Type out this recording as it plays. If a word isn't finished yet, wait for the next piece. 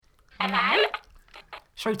Hello?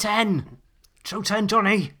 Show 10! Show 10,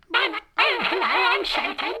 Johnny! Hello, I'm Show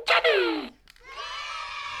 10 Johnny!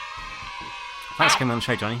 Thanks for coming on the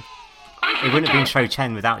show, Johnny. It wouldn't have been show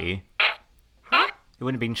 10 without you. Huh? It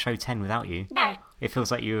wouldn't have been show 10 without you. No. It feels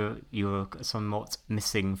like you were somewhat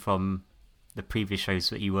missing from the previous shows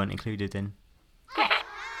that you weren't included in. Yes.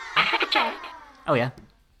 I have a joke. Oh, yeah?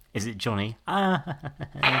 Is it Johnny? No.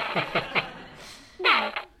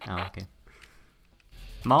 Oh, okay.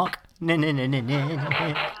 Mark? No. No.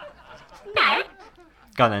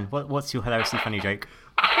 Go on then. What's your hilariously funny joke?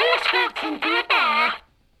 A horse walks into a bar.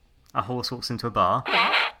 A horse walks into a bar?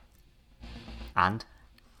 Yes. And?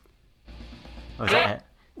 Oh, is that it?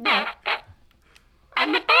 No.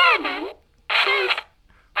 And the barman says,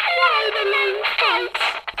 why the long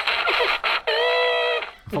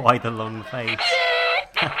face? Why the long face?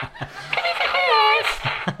 He's a horse.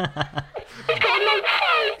 He's got a long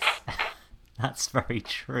face. That's very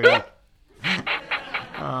true.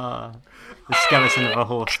 The skeleton of a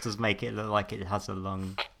horse does make it look like it has a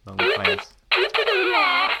long face. Who's going to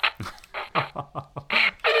laugh? And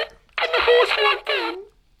the horse walked in.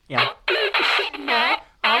 Yeah. And he was just sitting there.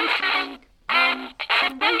 I was having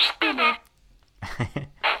some roast dinner.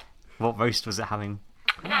 What roast was it having?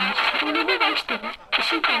 No, I was just having a roast dinner for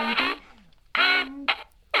some baby. And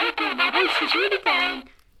my voice was really going.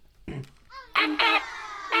 And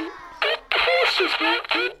the horse was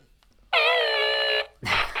walking.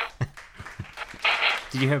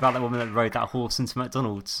 Did you hear about that woman that rode that horse into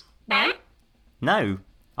McDonald's? No. No.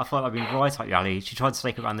 I thought that'd been right up your alley. She tried to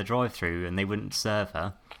take it around the drive-thru and they wouldn't serve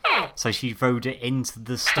her. So she rode it into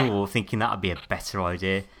the store thinking that would be a better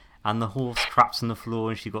idea. And the horse crapped on the floor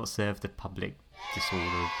and she got served a public disorder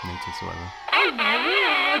notice or whatever. Oh my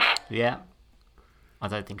word. Yeah. I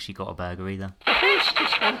don't think she got a burger either. The horse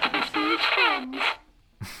just wanted to see his friends.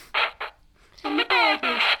 And the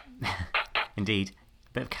burgers. Indeed.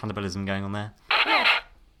 A bit of cannibalism going on there. Yes.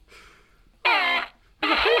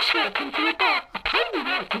 The horse walked into a bar. A pony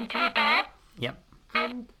walked into a bar. Yep.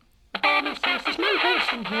 And the barman says, there's no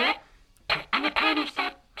horse in here. And the pony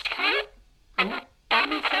said, okay. And the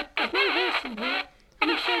barman said, there's no horse in here.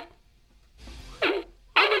 And he said,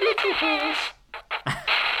 I'm a little horse.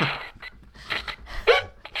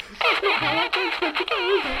 That's not how that joke's meant to go,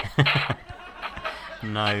 is it?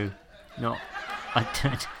 No. Not... I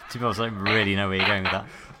don't... To be honest, I don't really know where you're going with that.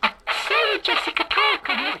 Sarah Jessica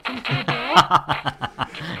Parker walked into the bar.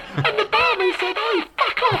 And the barman said, oh,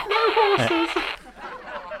 fuck off, no horses.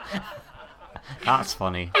 That's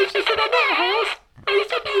funny. And she said, I'm not a horse. And he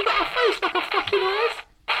said, but you got a face like a fucking horse.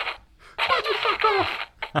 Why'd you fuck off?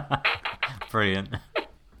 Brilliant. And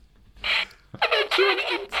then she went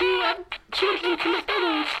into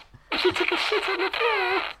McDonald's. And she took a shit on the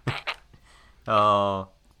floor. Oh.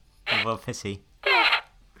 Well, pity. Yeah.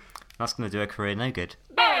 That's going to do her career no good.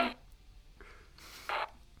 No.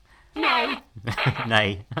 No.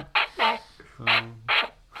 Nay. No.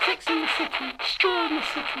 Sex in the City. Straw in the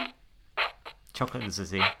City. Chocolate in the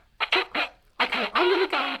City. Chocolate. Okay, I'm going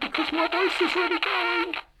to go because my voice is really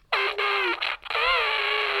going. Oh no.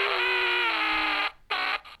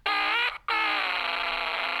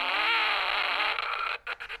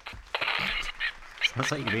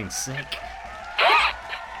 Sounds like you're being sick.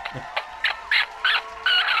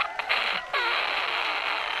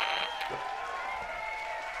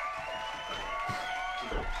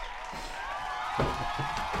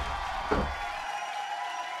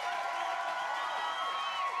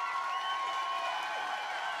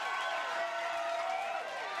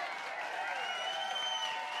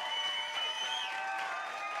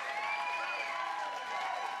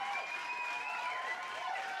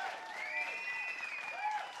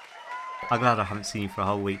 I'm glad I haven't seen you for a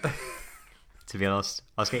whole week. To be honest,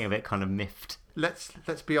 I was getting a bit kind of miffed. Let's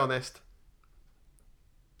be honest.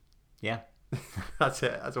 Yeah. That's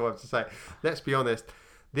it. That's all I have to say. Let's be honest.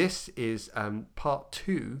 This is part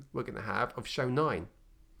 2 we're going to have of show 9.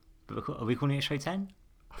 But are we calling it show 10?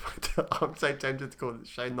 I'm so tempted to call it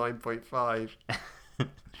show 9.5.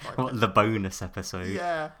 What, the bonus episode?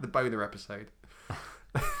 Yeah, the boner episode.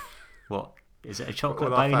 What? Is it a For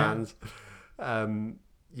chocolate all our boner? fans.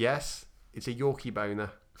 Yes, it's a Yorkie boner.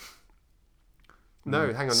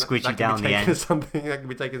 No, hang on. Squidgy that down could be the taken end. Something that could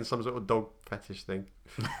be taken as some sort of dog fetish thing.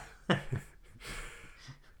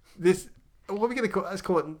 This, what are we going to call? Let's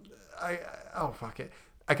call it. Oh fuck it.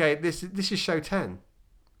 Okay, this is show 10.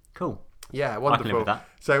 Cool. Yeah, I can wonderful. live with that.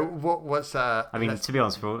 So what's I mean, to be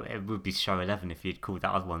honest, it would be show 11 if you'd called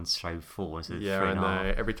that other one show 4 instead of 3 yeah, I and a half.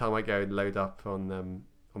 know. Every time I go and load up on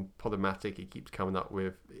Podomatic, it keeps coming up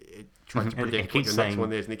with trying to It predict what keeps your saying- next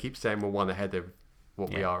one is, and it keeps saying we're one ahead of what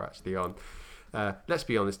we Yeah. are actually on. Let's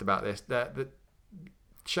be honest about this. The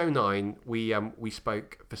show 9, we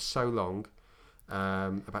spoke for so long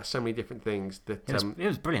about so many different things that It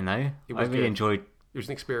was brilliant though. I really good. enjoyed. It was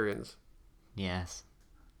an experience. Yes.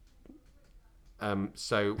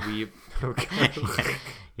 So we.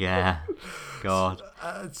 Yeah. God.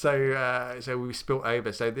 So we spilt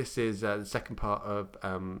over. So this is the second part of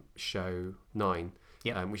show 9,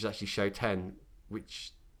 which is actually show 10,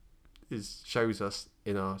 which shows us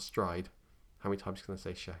in our stride. How many times can I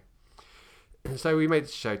say show? So we made it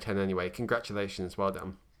to show 10 anyway. Congratulations, well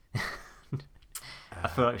done. I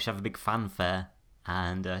feel like we should have a big fanfare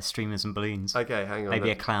and streamers and balloons. Okay, hang on. Maybe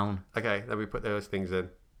a clown. Okay, let me put those things in.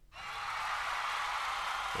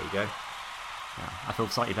 There you go. Yeah, I feel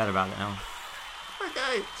slightly better about it now.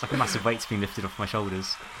 Okay. It's like a massive weight's being lifted off my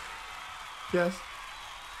shoulders. Yes.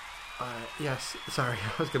 Yes. Sorry,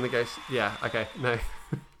 I was going to go... Yeah, okay, no. I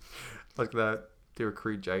was going to do a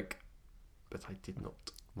crude joke, but I did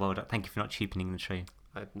not. Well, thank you for not cheapening the tree.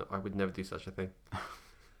 I would never do such a thing.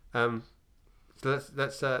 So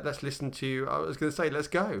let's listen to... I was going to say, let's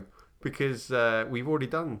go, because we've already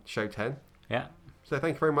done show 10. Yeah. So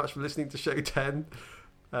thank you very much for listening to show 10.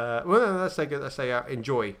 Well, no, let's say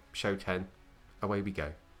enjoy show 10. Away we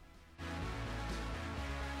go.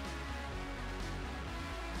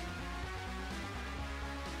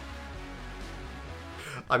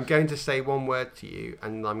 I'm going to say one word to you,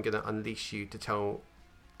 and I'm going to unleash you to tell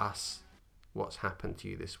us what's happened to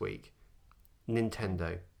you this week.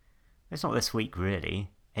 Nintendo. It's not this week, really.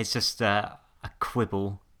 It's just a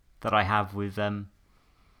quibble that I have with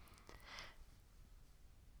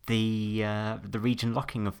the region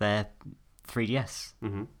locking of their 3DS,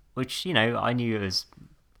 which, you know, I knew it was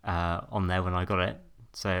on there when I got it,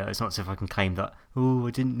 so it's not as if I can claim that, oh,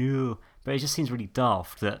 I didn't know, but it just seems really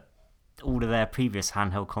daft that all of their previous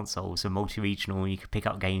handheld consoles are multi-regional and you could pick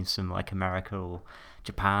up games from like America or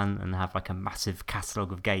Japan and have like a massive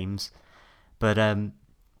catalogue of games, but on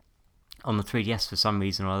the 3DS for some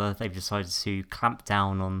reason or other they've decided to clamp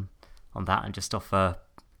down on that and just offer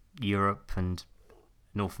Europe and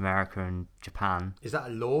North America and Japan. Is that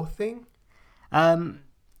a law thing?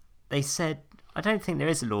 They said, I don't think there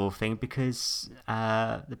is a law thing because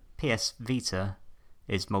the PS Vita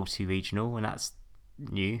is multi-regional and that's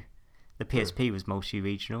new. The PSP was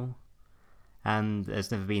multi-regional and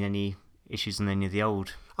there's never been any issues on any of the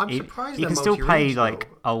old. I'm surprised you they're can still play multi-regional. like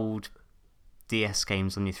old DS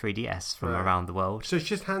games on your 3DS from around the world. So it's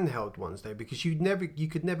just handheld ones though, because you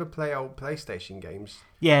could never play old PlayStation games.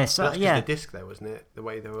 Yeah, so That's yeah, the disc there, wasn't it? The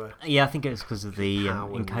way they were. yeah, I think it was because of the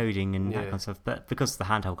Power and- encoding and that yeah. kind of stuff. But because the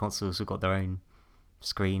handheld consoles have got their own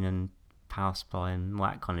screen and power supply and all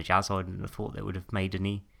that kind of jazz, I wouldn't have thought they would have made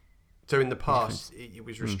any. So in the past, it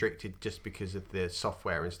was restricted just because of the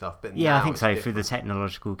software and stuff. But Yeah, now I think it's so different. through the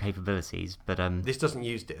technological capabilities. But This doesn't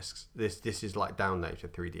use discs. This is like download for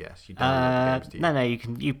 3DS. You download the games to you.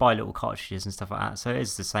 no, you buy little cartridges and stuff like that. So it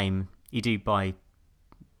is the same. You do buy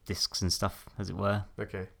discs and stuff, as it were.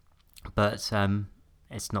 Okay. But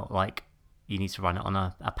it's not like you need to run it on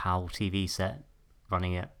a PAL TV set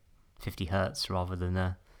running at 50 hertz rather than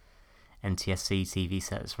a NTSC TV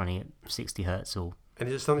set that's running at 60 hertz or. And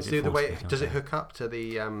is it something to do with the way? Does it hook up to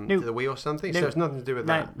the Wii or something? So it's nothing to do with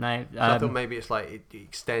that. No. So I thought maybe it's like it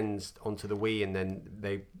extends onto the Wii, and then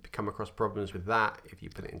they come across problems with that if you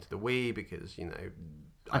put it into the Wii because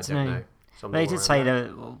I don't know. They did say that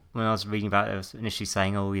when I was reading about it, I was initially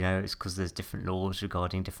saying, it's because there's different laws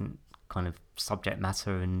regarding different kind of subject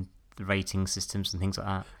matter and the rating systems and things like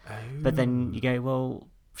that. Oh. But then you go, well,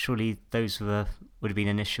 surely those would have been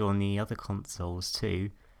an issue on the other consoles too.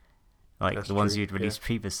 Like That's the ones true, you'd released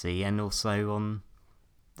previously, and also on,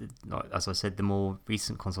 as I said, the more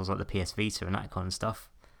recent consoles like the PS Vita and that kind of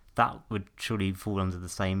stuff. That would surely fall under the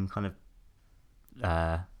same kind of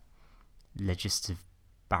legislative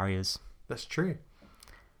barriers. That's true.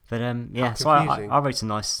 But yeah, so I wrote a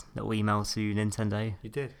nice little email to Nintendo. You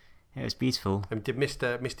did. It was beautiful. And did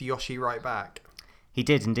Mr. Yoshi write back? He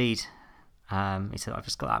did indeed. He said, "I've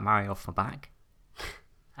just got that Mario off my back."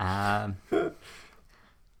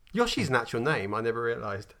 Yoshi's an actual name. I never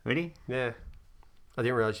realised. Really? Yeah. I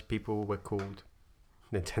didn't realise people were called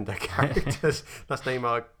Nintendo characters. Let's name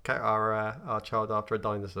our child after a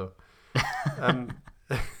dinosaur.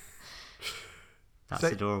 That's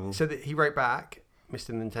adorable. So that he wrote back,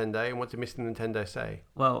 Mr. Nintendo, and what did Mr. Nintendo say?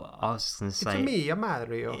 Well, I was going to say... It's me, a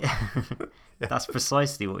Mario. That's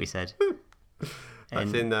precisely what he said.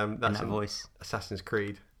 That's in that voice. Assassin's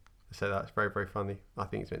Creed. So that's very, very funny. I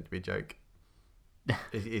think it's meant to be a joke.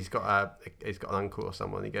 He's got an uncle or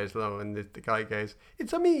someone. He goes along, and the guy goes,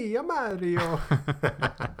 "It's a me, a Mario."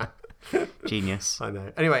 Genius. I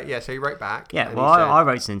know. Anyway, yeah, so he wrote back. Yeah, and well, he said, I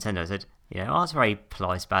wrote to Nintendo. I said, I was very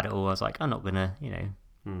polite about it all. I was like, I'm not going to,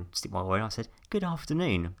 stick my word. I said, good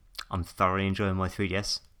afternoon. I'm thoroughly enjoying my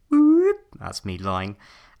 3DS. Whoop. That's me lying.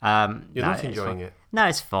 You're not enjoying it? No,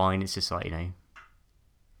 it's fine. It's just like,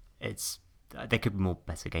 there could be more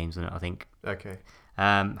better games than it, I think. Okay.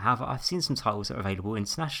 However, I've seen some titles that are available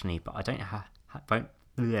internationally, but I don't have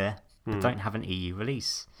an EU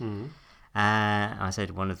release. Mm-hmm. I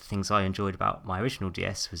said one of the things I enjoyed about my original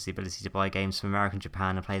DS was the ability to buy games from America and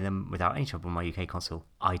Japan and play them without any trouble on my UK console.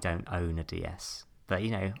 I don't own a DS, but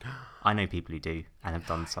I know people who do and have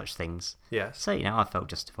done such things. Yes. So I felt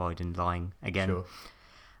justified in lying again. Sure.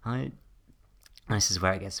 This is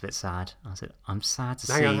where it gets a bit sad. I said, I'm sad to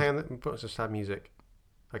see... Hang on. Put some sad music.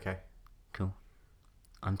 Okay. Cool.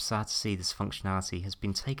 I'm sad to see this functionality has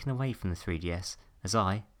been taken away from the 3DS, as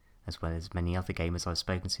I, as well as many other gamers I've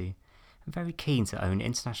spoken to, am very keen to own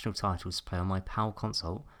international titles to play on my PAL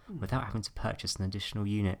console without having to purchase an additional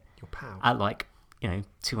unit. Your PAL? At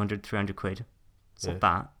 200, 300 quid. It's not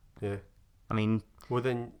that. Yeah. I mean... Well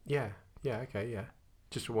then, yeah, okay, yeah.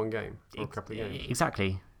 Just for one game, or a couple of games.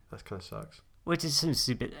 Exactly. That kind of sucks. Well, it seems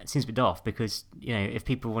a bit off because, if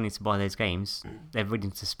people are wanting to buy those games, they're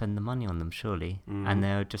willing to spend the money on them, surely. And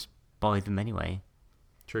they'll just buy them anyway.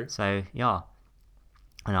 True. So, yeah.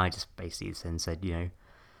 And I just basically then said,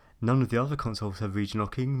 none of the other consoles have region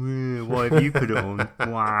locking. Why have you put it on?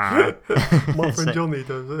 Wow. My friend Johnny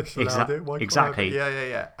does this. Exactly.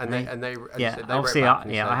 Yeah. And they obviously,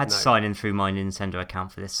 I had to sign in through my Nintendo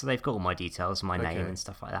account for this, so they've got all my details, my name and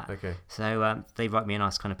stuff like that. Okay. So they wrote me a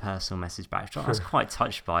nice kind of personal message back, which I was quite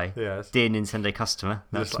touched by. Yes. Dear Nintendo customer,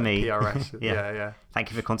 that's me. PRS. yeah.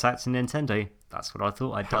 Thank you for contacting Nintendo. That's what I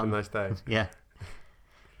thought I'd done. Have a nice day. Yeah.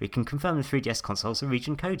 We can confirm the 3DS consoles are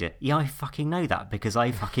region coded. Yeah, I fucking know that because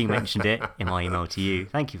I fucking mentioned it in my email to you.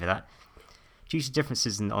 Thank you for that. Due to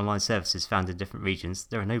differences in online services found in different regions,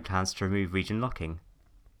 there are no plans to remove region locking.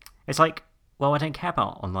 It's like, well, I don't care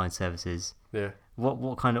about online services. Yeah.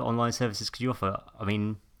 What kind of online services could you offer? I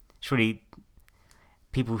mean, surely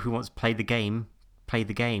people who want to play the game,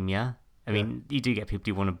 yeah? I mean, you do get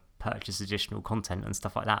people who want to purchase additional content and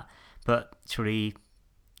stuff like that, but surely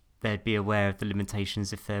they'd be aware of the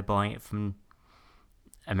limitations if they're buying it from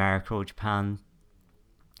America or Japan,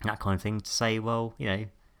 that kind of thing, to say, well,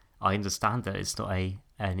 I understand that it's not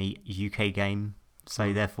any UK game,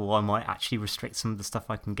 so therefore I might actually restrict some of the stuff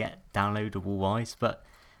I can get downloadable-wise, but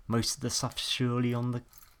most of the stuff's surely on the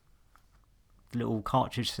little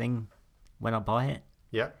cartridge thing when I buy it.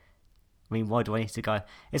 Yeah. I mean, why do I need to go...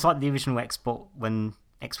 It's like the original Xbox, when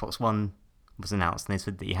Xbox One was announced and they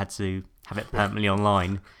said that you had to have it permanently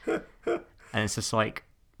online, and it's just like,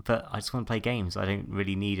 but I just want to play games. I don't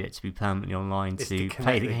really need it to be permanently online to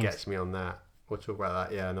play the games. It gets me on that. We'll talk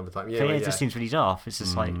about that another time. It just seems really daft. It's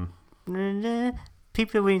just like,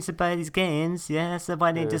 people are willing to buy these games, so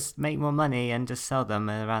why don't they just make more money and just sell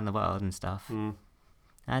them around the world and stuff.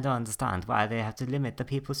 I don't understand why they have to limit the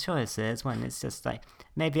people's choices when it's just like,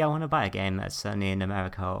 maybe I want to buy a game that's only in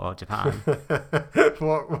America or Japan.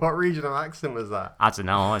 What regional accent was that? I don't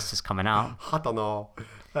know, it's just coming out. I don't know.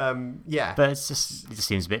 Yeah. But it just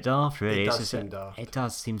seems a bit daft, really. It does seem daft. It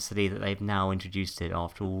does seem silly that they've now introduced it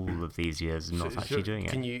after all of these years and not actually doing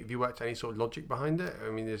it. Have you worked any sort of logic behind it?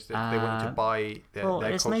 I mean, they want to buy their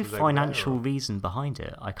there's no financial reason behind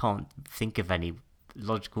it. I can't think of any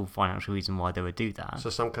logical financial reason why they would do that. So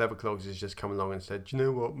some clever clogs has just come along and said, do you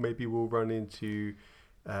know what, maybe we'll run into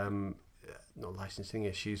not licensing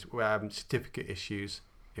issues, certificate issues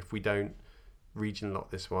if we don't region lock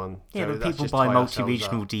this one. Yeah, but people buy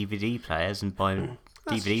multi-regional DVD players and buy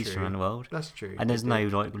DVDs from around the world. That's true. And there's no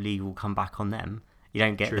legal comeback on them. You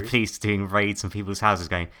don't get the police doing raids on people's houses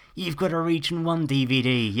going, you've got a region 1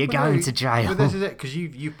 DVD, you're going to jail. But this is it, because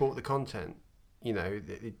you've bought the content.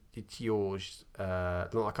 It's yours,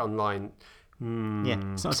 not like online.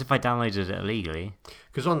 Yeah, it's not as if I downloaded it illegally.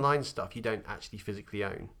 Because online stuff you don't actually physically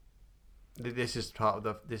own. This is part of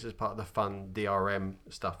the fun DRM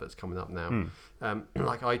stuff that's coming up now.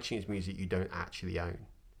 Like iTunes Music, you don't actually own.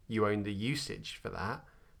 You own the usage for that,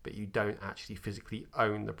 but you don't actually physically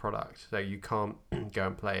own the product. So you can't go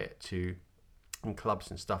and play it in clubs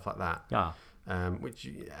and stuff like that. Yeah. Which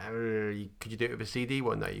could you do it with a CD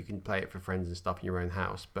one? No, you can play it for friends and stuff in your own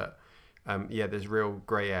house. But there's real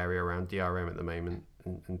grey area around DRM at the moment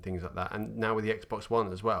and things like that. And now with the Xbox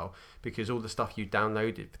One as well, because all the stuff you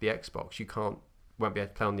downloaded for the Xbox, won't be able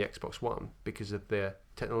to play on the Xbox One because of the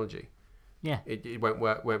technology. Yeah, it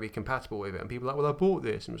won't be compatible with it. And people are like, well, I bought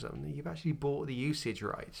this, and something. You've actually bought the usage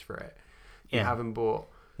rights for it. You haven't bought.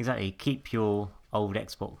 Exactly. Keep your old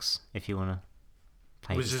Xbox if you want to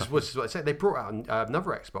play. Which is what I said. They brought out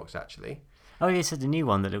another Xbox actually. Oh, yeah, it's a new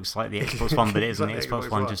one that looks like the Xbox One, but it isn't the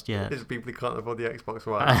Xbox One just yet. There's people who can't afford the Xbox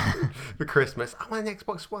One for Christmas. I want an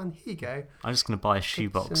Xbox One. Here you go. I'm just going to buy a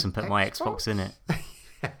shoebox and put my Xbox in it.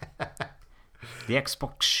 The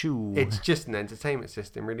Xbox shoe. It's just an entertainment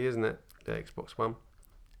system, really, isn't it? The Xbox One.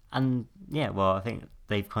 And yeah, well, I think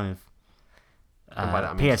they've kind of. And by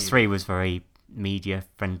that I mean PS3 was very media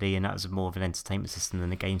friendly, and that was more of an entertainment system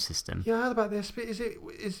than a game system. Yeah, I heard about this, but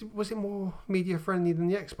was it more media friendly than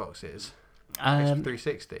the Xbox is? Xbox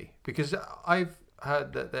 360, because I've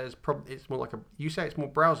heard that it's more like you say it's more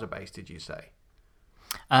browser based. Did you say?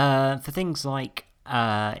 For things like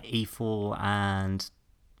E4 and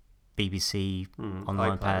BBC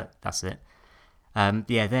online player, that's it.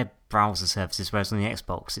 Yeah, they're browser services, whereas on the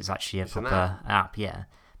Xbox it's actually a proper app. Yeah,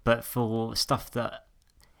 but for stuff that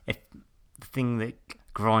the thing that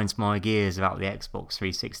grinds my gears about the Xbox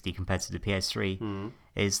 360 compared to the PS3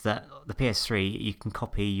 is that the PS3 you can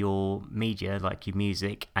copy your media, like your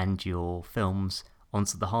music and your films,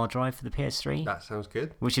 onto the hard drive for the PS3. That sounds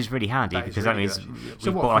good. Which is really handy because really that means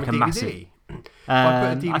we've got like a massive.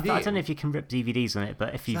 I don't know if you can rip DVDs on it,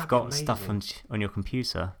 but if you've got stuff on your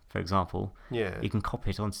computer, for example, you can copy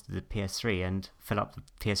it onto the PS3 and fill up the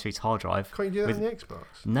PS3's hard drive. Can't you do that on the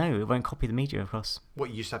Xbox? No, it won't copy the media across. What,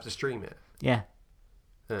 you just have to stream it? Yeah.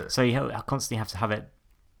 So you constantly have to have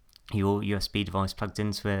your USB device plugged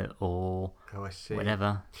into it or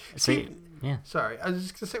whatever. So yeah. Sorry, I was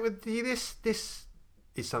just going to say with this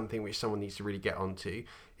is something which someone needs to really get onto.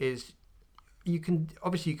 Is you can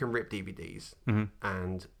rip DVDs,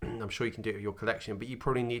 and I'm sure you can do it with your collection, but you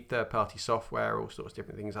probably need third-party software, all sorts of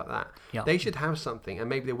different things like that. Yep. They should have something, and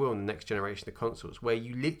maybe they will in the next generation of consoles, where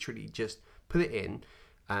you literally just put it in,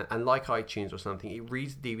 and like iTunes or something, it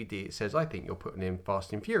reads the DVD, it says, I think you're putting in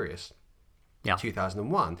Fast and Furious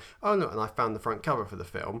 2001. Oh, look, and I found the front cover for the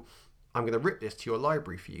film. I'm going to rip this to your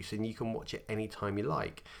library for you, so you can watch it anytime you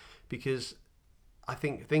like. Because I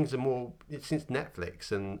think things are more, since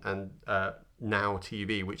Netflix and Now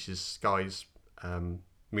TV, which is Sky's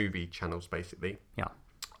movie channels, basically. Yeah.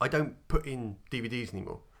 I don't put in DVDs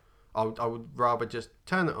anymore. I would rather just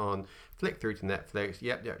turn it on, flick through to Netflix.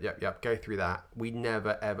 Yep. Go through that. We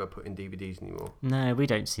never ever put in DVDs anymore. No, we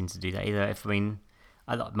don't seem to do that either.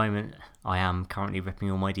 At that moment, I am currently ripping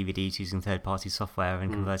all my DVDs using third-party software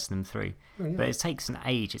and converting them through. Oh, yeah. But it takes an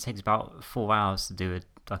age. It takes about 4 hours to do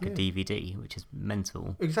a DVD, which is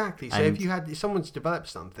mental. Exactly. So if someone's developed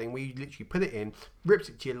something where you literally put it in, rips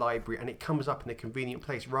it to your library, and it comes up in a convenient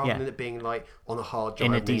place rather than it being like on a hard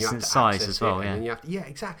drive in a decent size as well. Exactly. Yeah,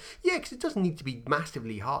 because it doesn't need to be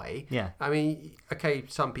massively high. Yeah. I mean, okay,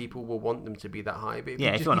 some people will want them to be that high, but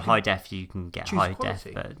if you want high def, you can get high def.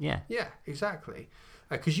 But yeah, exactly.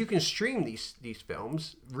 Because you can stream these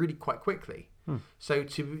films really quite quickly. So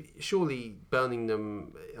surely burning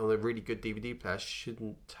them on a really good DVD player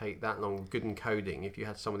shouldn't take that long. Good encoding, if you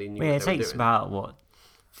had somebody knew. It takes about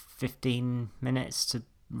 15 minutes to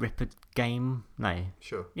rip a game. No,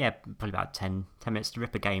 sure. Yeah, probably about 10 minutes to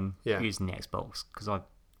rip a game using the Xbox because I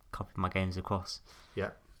copied my games across. Yeah.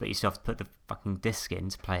 But you still have to put the fucking disc in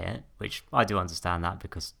to play it, which I do understand that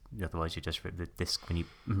because otherwise you just rip the disc when you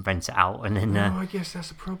rent it out and then. I guess that's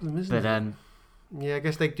a problem, isn't it? Yeah, I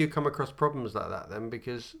guess they do come across problems like that then,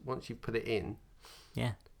 because once you put it in...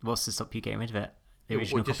 Yeah, what's to stop you getting rid of it? The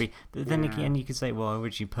original copy. But then again, you could say, well, I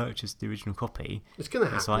originally purchased the original copy. It's going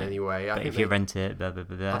to happen anyway. But if you rent it, blah, blah,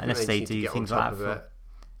 blah, blah, unless they do things like that.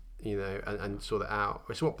 And sort it out.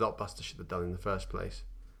 It's what Blockbuster should have done in the first place.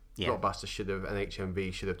 Yeah. Blockbuster should have, and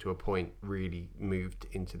HMV should have, to a point, really moved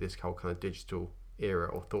into this whole kind of digital era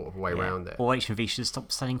or thought of a way around it. Or HMV should have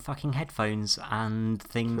stopped selling fucking headphones and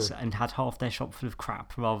things and had half their shop full of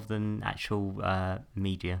crap rather than actual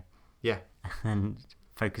media. Yeah. And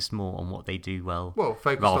focus more on what they do well. Well,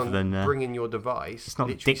 focus on bringing your device. It's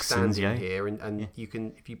not Dixon's, here, and you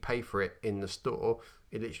can, if you pay for it in the store,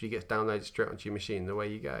 it literally gets downloaded straight onto your machine. The way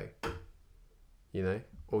you go,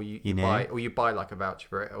 or you buy like a voucher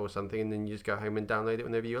for it or something, and then you just go home and download it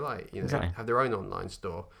whenever you like. Exactly. Have their own online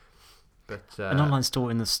store. But, an online store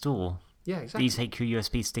in the store. Yeah, exactly. You take your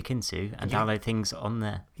USB stick into and download things on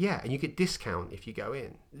there. Yeah, and you get discount if you go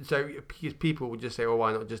in. So people would just say, well,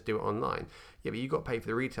 why not just do it online? Yeah, but you've got to pay for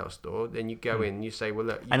the retail store. Then you go in and you say, well,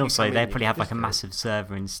 look... And also, they probably have like a massive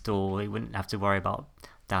server in store. You wouldn't have to worry about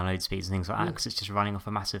download speeds and things like that because it's just running off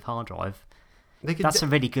a massive hard drive. That's a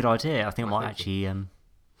really good idea. I think it might actually... a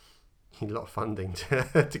lot of funding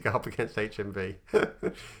to go up against HMV.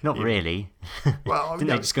 Not really. Well, didn't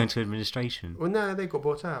they just go into administration? Well, no, they got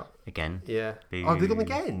bought out again. Yeah. Boo. Oh, they got them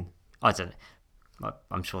again. I don't know.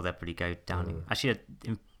 I'm sure they'll probably go down. Actually,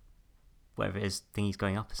 whatever it is thingy's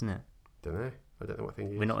going up, isn't it? Don't know. I don't know what thing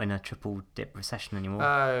it is. We're not in a triple dip recession anymore.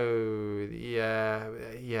 Oh, yeah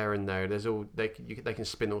and no. There's all they can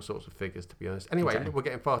spin all sorts of figures, to be honest. Anyway, Okay. We're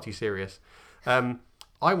getting far too serious.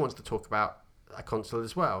 I wanted to talk about a console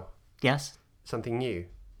as well. Yes. Something new.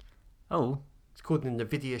 Oh, It's called the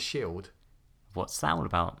Nvidia Shield. what's that all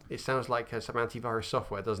about? It sounds like some antivirus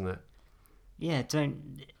software, doesn't it? Yeah,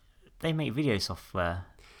 don't they make video software?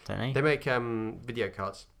 Don't they? They make video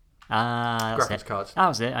cards, That's graphics it. cards. That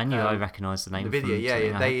was it. I knew I recognised the name. Nvidia, from yeah.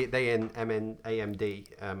 something I had. They and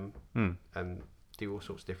AMD do all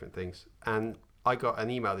sorts of different things. And I got an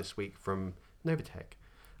email this week from Novatech.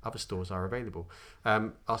 Other stores are available,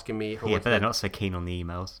 asking me. Yeah, but they're not so keen on the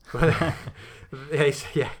emails. They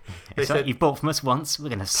It's said like, you bought from us once, we're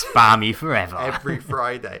going to spam you forever. every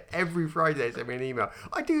Friday they send me an email.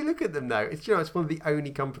 I do look at them though. It's it's one of the only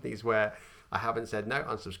companies where I haven't said no,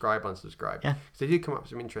 unsubscribe. Yeah. So they do come up with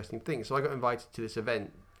some interesting things. So I got invited to this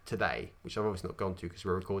event today, which I've obviously not gone to because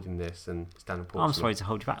we're recording this and it's down in Portsmouth. I'm sorry to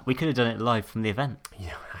hold you back. We could have done it live from the event.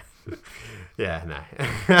 Yeah,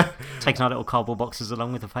 no. Taking our little cardboard boxes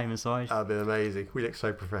along with the phone inside. That'd be amazing. We look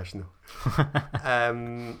so professional.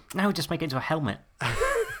 Now just make it into a helmet.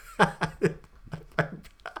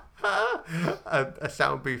 A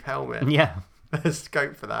sound booth helmet. Yeah. There's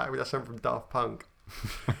scope for that. I mean, that's something from Daft Punk.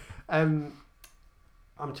 I'm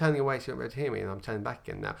turning away so you won't be able to hear me, and I'm turning back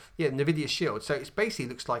again now. Yeah, Nvidia Shield. So it basically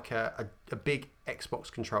looks like a big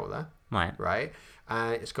Xbox controller, Right.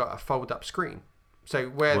 And it's got a fold-up screen. So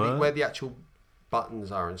where the actual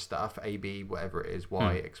buttons are and stuff, A, B, whatever it is,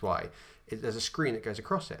 Y, X, Y, there's a screen that goes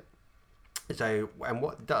across it. So, and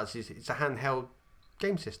what it does is it's a handheld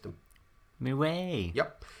game system. No way.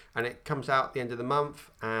 Yep. And it comes out at the end of the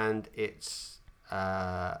month, and it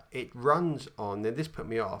runs on, and this put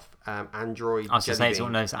me off, Android I was going to say, it's Jelly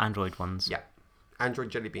one Bean. of those Android ones. Yeah, Android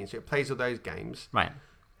Jelly Bean. So it plays all those games. Right.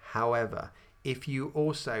 However, if you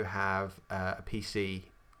also have a PC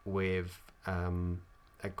with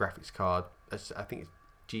a graphics card, I think it's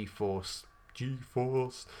GeForce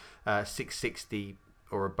 660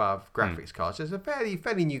 or above graphics card. So it's a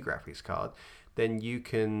fairly new graphics card. Then you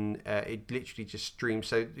can, it literally just streams.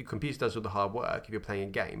 So the computer does all the hard work if you're playing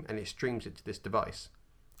a game, and it streams it to this device.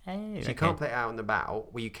 Hey, So you can't play it out and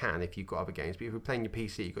about. Well, you can if you've got other games, but if you're playing your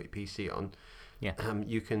PC, you've got your PC on. Yeah.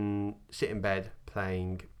 You can sit in bed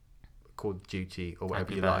playing Call of Duty or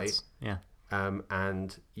whatever Angry you Birds. like. Yeah.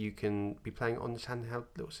 And you can be playing it on this handheld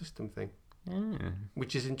little system thing, Mm.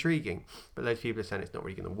 which is intriguing. But loads of people are saying it's not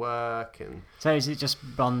really going to work. And So is it just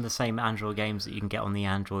run the same Android games that you can get on the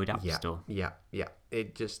Android App Store? Yeah.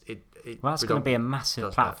 It Well, that's going to be a predominantly massive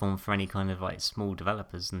does platform for any kind of like small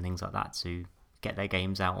developers and things like that to get their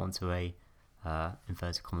games out onto a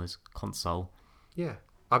inverted commas console. Yeah,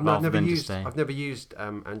 I've rather never than used just a- I've never used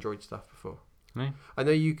Android stuff before. No? I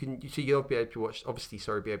know you can. So you'll be able to watch. Obviously,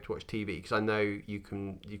 be able to watch TV because I know you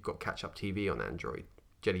can. You've got catch up TV on Android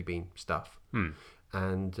Jelly Bean stuff,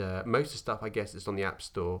 and most of the stuff I guess that's on the App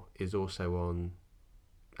Store is also on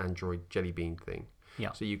Android Jelly Bean thing.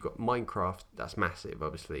 Yeah. So you've got Minecraft. That's massive,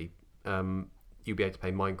 obviously. You'll be able to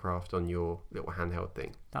play Minecraft on your little handheld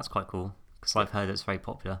thing. That's quite cool because I've heard it's very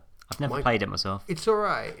popular. I've never played it myself. It's all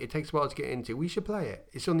right. It takes a while to get into. We should play it.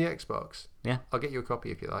 It's on the Xbox. Yeah. I'll get you a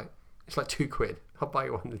copy if you like. It's like £2. I'll buy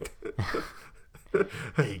you one.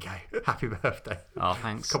 There you go. Happy birthday. Oh,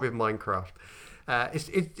 thanks. Copy of Minecraft.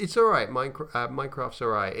 It's all right. Minecraft's all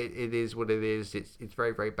right. It is what it is. It's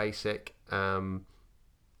very very basic. And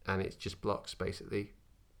it's just blocks basically.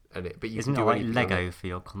 But you Isn't can it do like anything on Lego it. for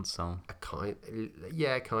your console? Kind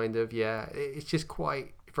of. Yeah. It's just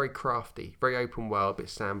quite very crafty, very open world, bit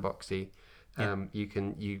sandboxy. Yeah.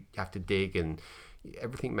 You have to dig, and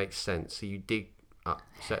everything makes sense. So you dig up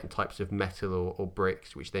certain types of metal or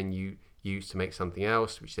bricks, which then you use to make something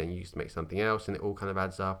else, which then you use to make something else, and it all kind of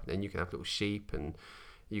adds up. And then you can have little sheep, and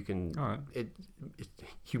you can All right.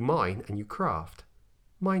 you mine and you craft.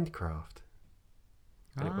 Minecraft.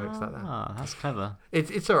 And it works like that. Ah, that's clever.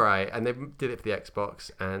 It's all right, and they did it for the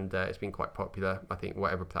Xbox, and it's been quite popular. I think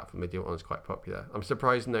whatever platform they do it on is quite popular. I'm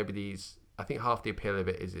surprised nobody's. I think half the appeal of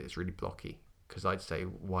it is it's really blocky. Because I'd say,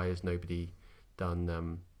 why has nobody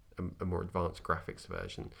done a more advanced graphics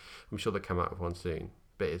version? I'm sure they'll come out with one soon,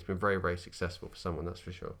 but it's been very very successful for someone, that's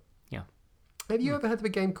for sure. Yeah. Have you ever heard of a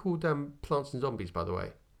game called Plants and Zombies? By the way,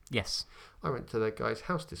 Yes. I went to the guy's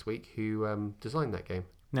house this week who designed that game.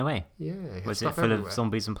 No way. Yeah, he had Was it stuff full everywhere. of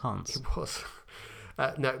zombies and plants? It was.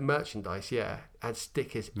 No, merchandise, yeah. Had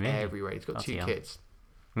stickers Really? everywhere. He's got Bloody two hell. kids.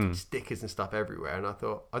 Hmm. Stickers and stuff everywhere. And I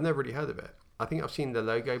thought, I've never really heard of it. I think I've seen the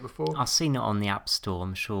logo before. I've seen it on the App Store,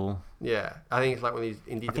 I'm sure. Yeah. I think it's like one of these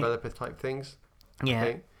indie think- developer type things. Yeah.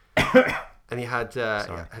 I think. And he had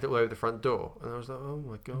it all over the front door. And I was like, oh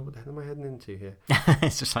my God, what the hell am I heading into here?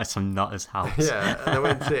 It's just like some nutter's house. Yeah, and I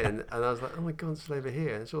went in and I was like, oh my God, it's all over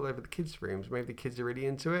here. And it's all over the kids' rooms. Maybe the kids are really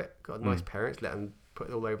into it. Got nice parents, let them put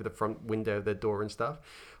it all over the front window of their door and stuff.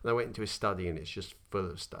 And I went into his study and it's just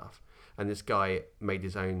full of stuff. And this guy made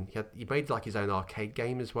his own, he made like his own arcade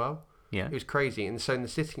game as well. Yeah. It was crazy. And so in the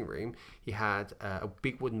sitting room, he had a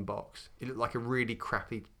big wooden box. It looked like a really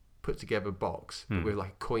crappy put together box with like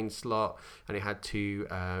a coin slot, and it had two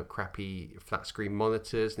crappy flat screen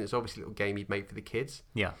monitors, and it's obviously a little game he'd made for the kids.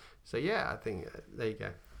 Yeah. So yeah, I think there you go.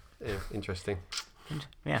 Yeah, interesting.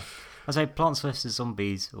 Yeah. I say Plants vs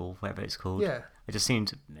Zombies or whatever it's called. Yeah. It just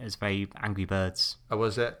seemed it was very Angry Birds. Oh,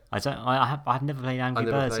 was it? I've never played Angry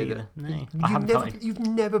Birds either. No. You've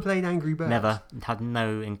never played Angry Birds? Never. Had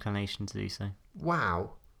no inclination to do so.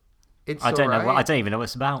 Wow. I don't know. I don't even know what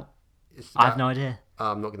it's about. I have no idea.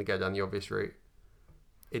 I'm not going to go down the obvious route.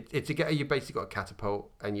 You basically got a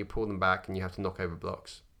catapult and you pull them back and you have to knock over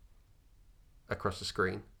blocks across the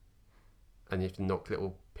screen, and you have to knock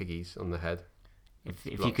little piggies on the head. If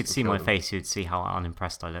you could see my face, you'd see how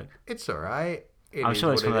unimpressed I look. It's alright. I'm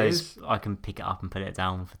sure it's one of those I can pick it up and put it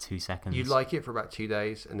down for 2 seconds. You like it for about 2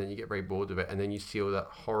 days, and then you get very bored of it, and then you see all that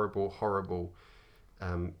horrible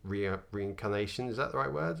reincarnation. Is that the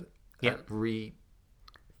right word? Yeah.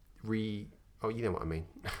 Oh, you know what I mean.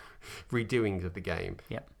 Redoings of the game.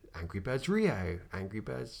 Yep. Angry Birds Rio, Angry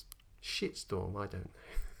Birds Shitstorm. I don't know.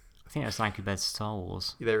 I think that's Angry Birds Star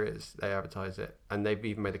Wars. There is. They advertise it, and they've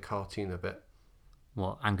even made a cartoon of it.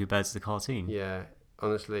 What, Angry Birds the cartoon? Yeah.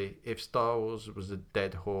 Honestly, if Star Wars was a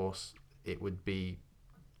dead horse, it would be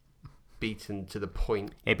beaten to the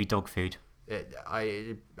point. It'd be dog food.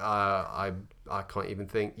 I can't even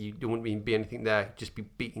think. You wouldn't even be anything there. It'd just be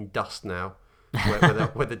beating dust now,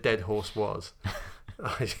 where the dead horse was.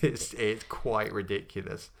 It's quite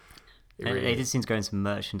ridiculous. They did seem to go into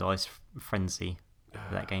merchandise frenzy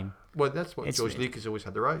for that game. Well, that's what George Lucas always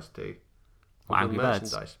had the rights to. Angry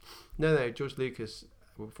Birds. No, George Lucas,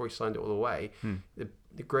 before he signed it all away,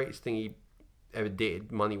 the greatest thing he ever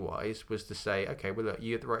did, money-wise, was to say, okay, well, look,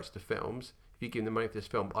 you have the rights to films. If you give me the money for this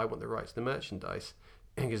film, I want the rights to the merchandise.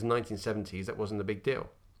 Because in the 1970s, that wasn't a big deal,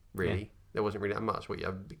 really. Yeah. There wasn't really that much. You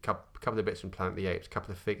have a couple of bits from Planet of the Apes, a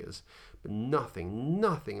couple of figures, but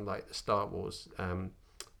nothing like the Star Wars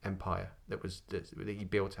empire that he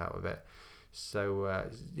built out of it. So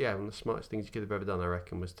one of the smartest things you could have ever done, I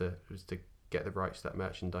reckon, was to get the rights to that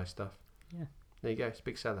merchandise stuff. Yeah. There you go. It's a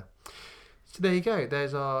big seller. So there you go.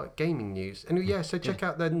 There's our gaming news. And yeah, so check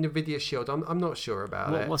out the Nvidia Shield. I'm not sure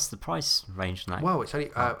about it. What's the price range on that? Well, it's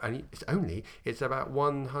it's about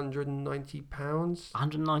 £190.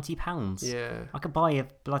 £190? Yeah. I could buy a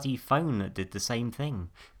bloody phone that did the same thing.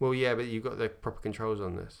 Well, yeah, but you've got the proper controls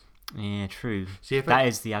on this. Yeah, true. See, that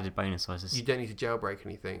is the added bonus, I suppose. You don't need to jailbreak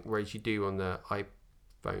anything, whereas you do on the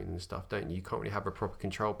iPhone and stuff, don't you? You can't really have a proper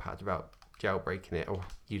control pad without jailbreaking it or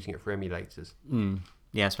using it for emulators.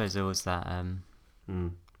 Yeah, I suppose there was that.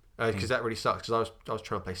 Because that really sucks. Because I was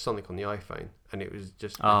trying to play Sonic on the iPhone, and it was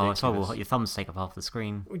just ridiculous. It's horrible. Your thumbs take up half the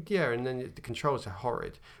screen. Yeah, and then the controls are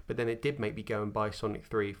horrid. But then it did make me go and buy Sonic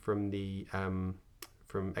 3 from the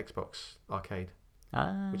from Xbox Arcade,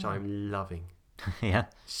 which I'm loving. Yeah,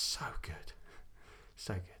 so good,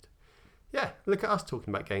 so good. Yeah, look at us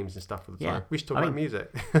talking about games and stuff all the time. Yeah. We should talk about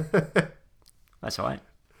music. That's all right.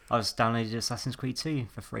 I just downloaded Assassin's Creed 2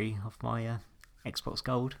 for free off my Xbox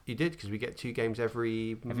Gold. You did, because we get 2 games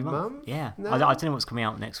every month? Yeah. No. I don't know what's coming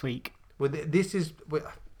out next week. Well, this is...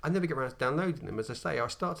 I never get around to downloading them. As I say, I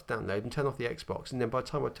start to download and turn off the Xbox, and then by the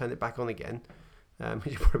time I turn it back on again,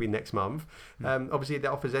 which will probably be next month, obviously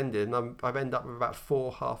the offer's ended, and I've ended up with about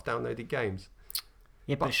 4 half-downloaded games.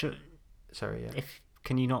 Yeah, but sorry, yeah.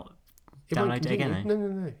 Can you not download it again?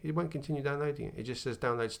 No. It won't continue downloading it. It just says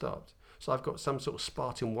download stopped. So I've got some sort of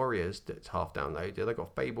Spartan Warriors that's half downloaded. I've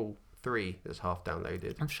got Fable 3 that's half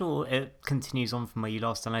downloaded. I'm sure it continues on from where you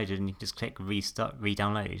last downloaded, and you can just click restart,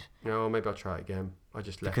 re-download. No, maybe I'll try it again. I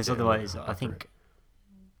just left because it. Otherwise, I think.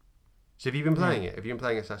 So have you been playing it? Have you been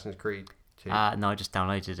playing Assassin's Creed 2? No, I just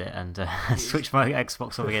downloaded it and switched my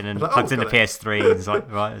Xbox off again and like, plugged in the PS3 and was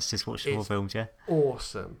like, right, let's just watch some more films, yeah?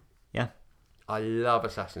 Awesome. Yeah. I love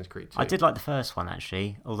Assassin's Creed 2. I did like the first one,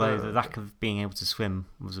 actually, although the lack of being able to swim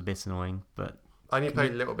was a bit annoying. But I only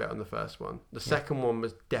played a little bit on the first one. The second one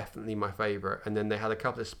was definitely my favourite, and then they had a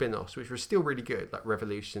couple of spin-offs, which were still really good, like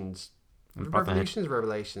Revelations.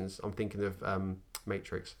 Revelations. I'm thinking of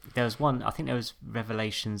Matrix. There was one, I think there was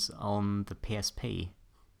Revelations on the PSP.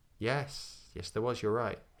 Yes, there was, you're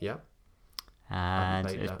right. Yeah. And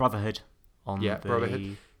it was Brotherhood on the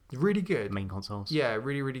Brotherhood. Really good. main consoles. Yeah,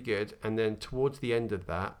 really, really good. And then towards the end of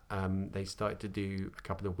that, they started to do a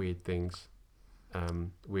couple of weird things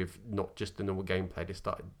with not just the normal gameplay.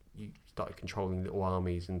 You started controlling little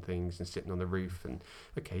armies and things and sitting on the roof and,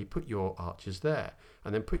 okay, put your archers there.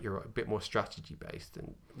 And then put your a bit more strategy based,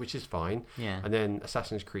 and which is fine. Yeah. And then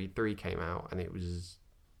Assassin's Creed 3 came out, and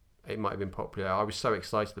it might have been popular. I was so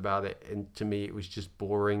excited about it, and to me it was just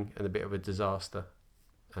boring and a bit of a disaster.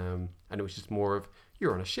 And it was just more of,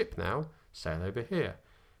 you're on a ship now, sail over here.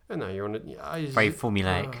 And now you're on a... Very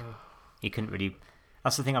formulaic. You couldn't really...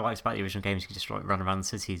 That's the thing I liked about the original games. You could just like run around the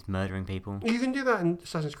cities murdering people. You can do that in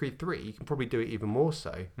Assassin's Creed 3. You can probably do it even more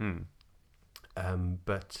so.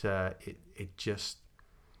 But it just...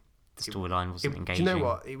 The storyline wasn't engaging. Do you know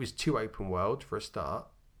what? It was too open world for a start.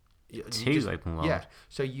 Open world? Yeah.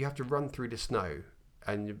 So you have to run through the snow.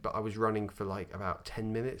 But I was running for like about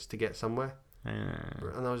 10 minutes to get somewhere.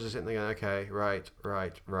 And I was just sitting there going, okay, right.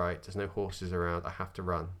 There's no horses around. I have to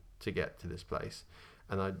run to get to this place.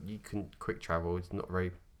 And you couldn't quick travel. It's not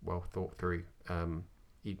very well thought through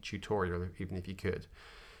tutorial, even if you could.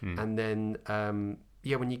 And then,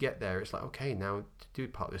 when you get there, it's like, okay, now to do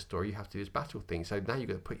part of the story, you have to do this battle thing. So now you've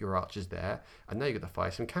got to put your archers there, and now you've got to fire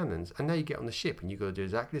some cannons. And now you get on the ship, and you've got to do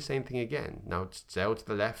exactly the same thing again. Now sail to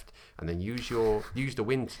the left, and then use the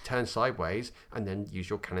wind to turn sideways, and then use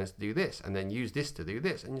your cannons to do this, and then use this to do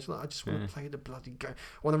this. And it's like, I just want to play the bloody game.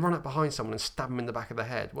 I want to run up behind someone and stab them in the back of the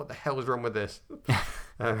head. What the hell is wrong with this?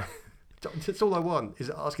 That's all I want. Is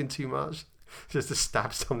it asking too much? Just to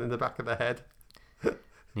stab someone in the back of the head?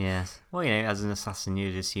 Yes. Well, as an assassin,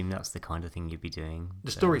 you'd assume that's the kind of thing you'd be doing.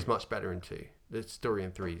 The story's much better in 2. The story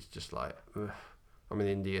in 3 is just like, ugh, I'm an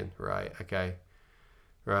Indian, right? Okay,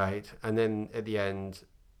 right. And then at the end,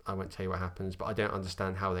 I won't tell you what happens, but I don't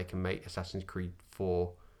understand how they can make Assassin's Creed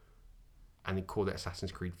 4 and then call it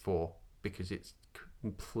Assassin's Creed 4 because it's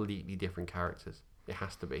completely different characters. It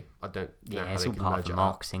has to be. I don't know how it's they all can part merge of the it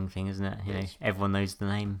marketing thing, isn't it? Yes. Everyone knows the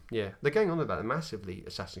name. Yeah, they're going on about it massively,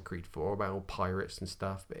 Assassin's Creed 4, about all pirates and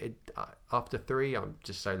stuff. But after 3, I'm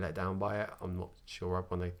just so let down by it. I'm not sure I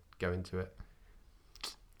want to go into it.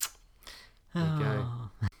 There you go.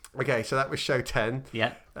 Okay, so that was show 10.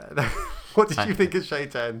 Yeah. What did you think of show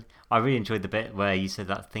 10? I really enjoyed the bit where you said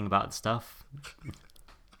that thing about stuff.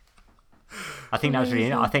 I think that was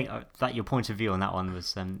really. I think that your point of view on that one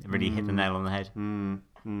was really hit the nail on the head.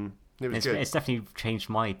 It was good. It's definitely changed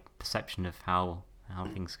my perception of how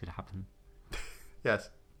things could happen. Yes,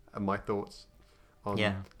 and my thoughts on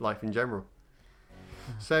Yeah. life in general.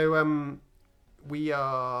 So we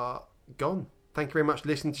are gone. Thank you very much for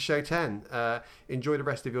listening to show 10. Enjoy the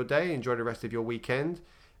rest of your day. Enjoy the rest of your weekend.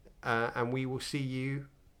 And we will see you.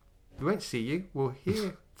 We won't see you. We'll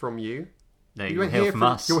hear from you. No, you'll hear from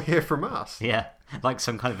us. You'll hear from us. Yeah, like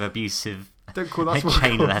some kind of abusive Don't call us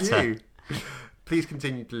chain we'll letter. you. Please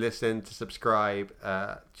continue to listen, to subscribe,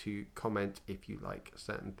 to comment if you like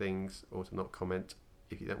certain things, or to not comment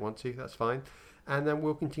if you don't want to. That's fine. And then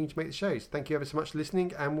we'll continue to make the shows. Thank you ever so much for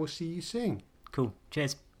listening, and we'll see you soon. Cool.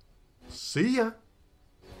 Cheers. See ya.